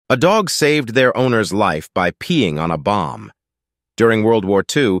A dog saved their owner's life by peeing on a bomb. During World War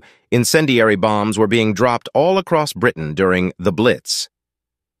II, incendiary bombs were being dropped all across Britain during the Blitz.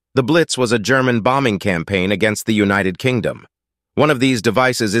 The Blitz was a German bombing campaign against the United Kingdom. One of these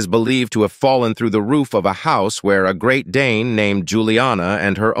devices is believed to have fallen through the roof of a house where a Great Dane named Juliana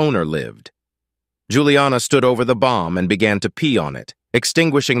and her owner lived. Juliana stood over the bomb and began to pee on it,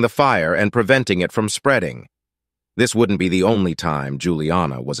 extinguishing the fire and preventing it from spreading. This wouldn't be the only time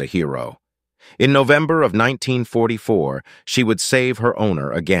Juliana was a hero. In November of 1944, she would save her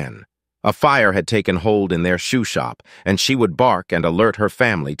owner again. A fire had taken hold in their shoe shop, and she would bark and alert her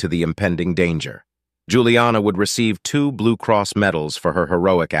family to the impending danger. Juliana would receive 2 Blue Cross medals for her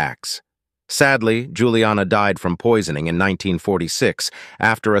heroic acts. Sadly, Juliana died from poisoning in 1946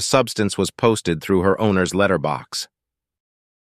 after a substance was posted through her owner's letterbox.